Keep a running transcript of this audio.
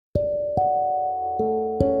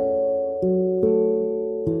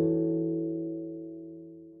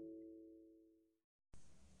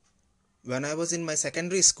When I was in my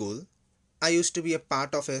secondary school, I used to be a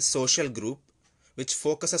part of a social group which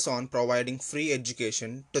focuses on providing free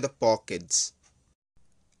education to the poor kids.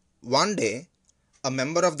 One day, a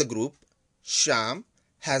member of the group, Sham,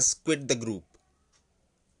 has quit the group.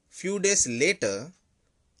 Few days later,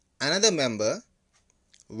 another member,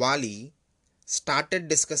 Wali, started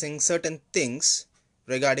discussing certain things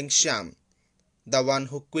regarding Sham, the one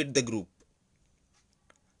who quit the group.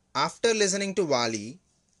 After listening to Wali,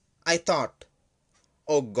 I thought,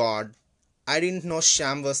 oh God, I didn't know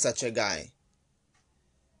Sham was such a guy.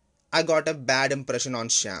 I got a bad impression on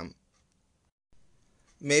Sham.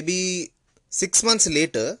 Maybe 6 months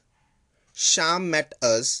later, Sham met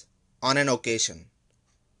us on an occasion.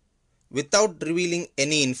 Without revealing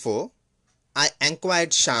any info, I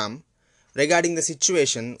inquired Sham regarding the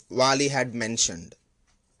situation Wali had mentioned.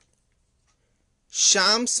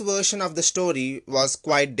 Sham's version of the story was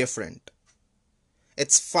quite different.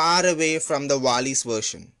 It's far away from the Wali's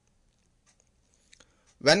version.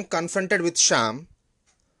 When confronted with Sham,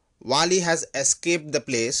 Wali has escaped the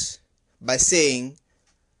place by saying,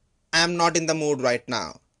 I am not in the mood right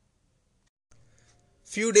now.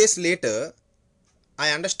 Few days later,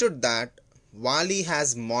 I understood that Wali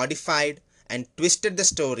has modified and twisted the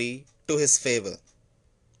story to his favor.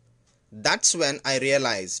 That's when I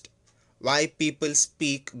realized why people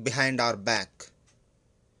speak behind our back.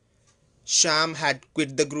 Sham had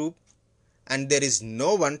quit the group and there is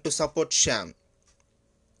no one to support Sham.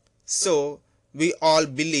 So we all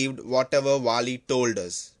believed whatever Wali told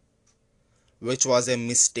us, which was a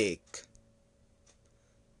mistake.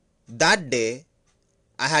 That day,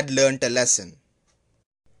 I had learnt a lesson.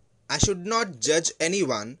 I should not judge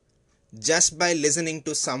anyone just by listening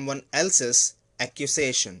to someone else's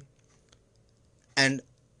accusation. And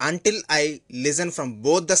until I listen from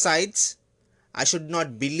both the sides, I should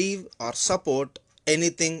not believe or support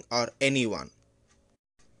anything or anyone.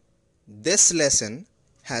 This lesson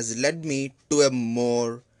has led me to a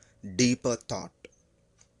more deeper thought.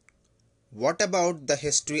 What about the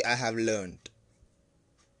history I have learned?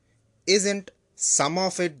 Isn't some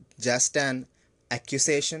of it just an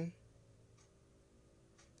accusation?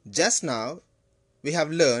 Just now, we have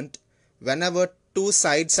learnt whenever two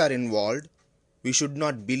sides are involved, we should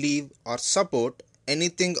not believe or support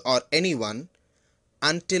anything or anyone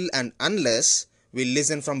until and unless we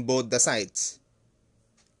listen from both the sides.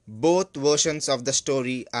 Both versions of the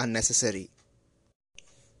story are necessary.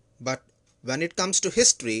 But when it comes to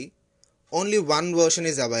history, only one version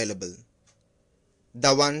is available.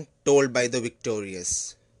 The one told by the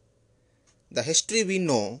victorious. The history we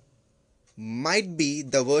know might be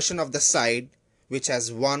the version of the side which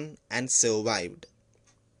has won and survived.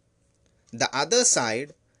 The other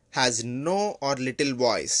side has no or little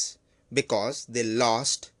voice because they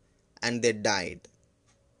lost and they died.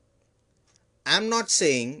 I am not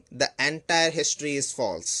saying the entire history is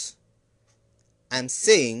false. I am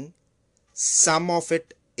saying some of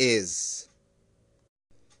it is.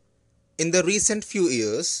 In the recent few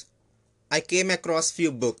years, I came across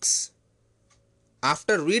few books.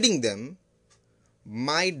 After reading them,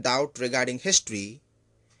 my doubt regarding history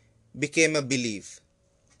became a belief.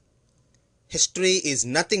 History is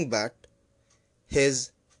nothing but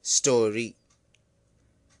his story.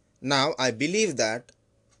 Now I believe that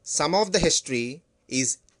some of the history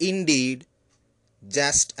is indeed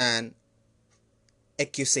just an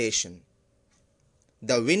accusation.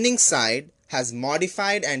 The winning side has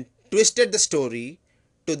modified and twisted the story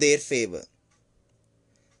to their favor.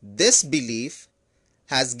 This belief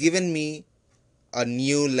has given me a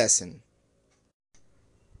new lesson.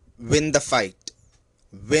 Win the fight.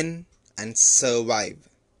 Win and survive.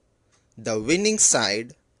 The winning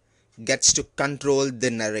side gets to control the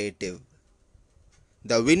narrative.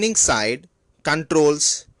 The winning side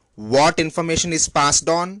controls what information is passed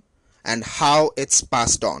on and how it's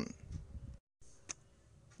passed on.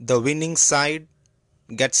 The winning side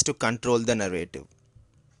gets to control the narrative.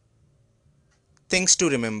 Things to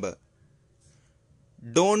remember.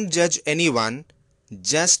 Don't judge anyone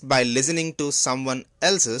just by listening to someone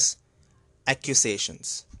else's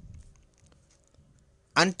accusations.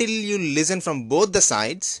 Until you listen from both the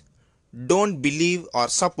sides, don't believe or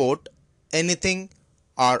support anything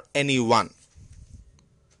or anyone.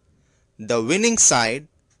 The winning side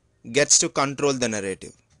gets to control the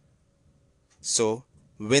narrative. So,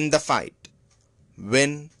 win the fight.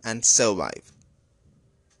 Win and survive.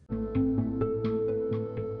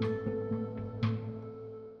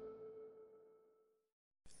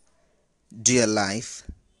 Dear life,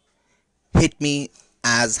 hit me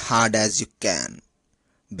as hard as you can,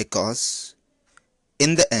 because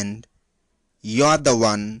in the end, you're the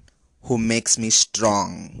one who makes me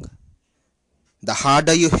strong. The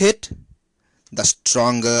harder you hit, the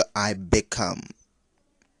stronger I become.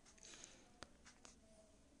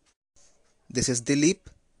 This is Dilip,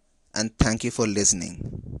 and thank you for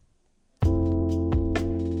listening.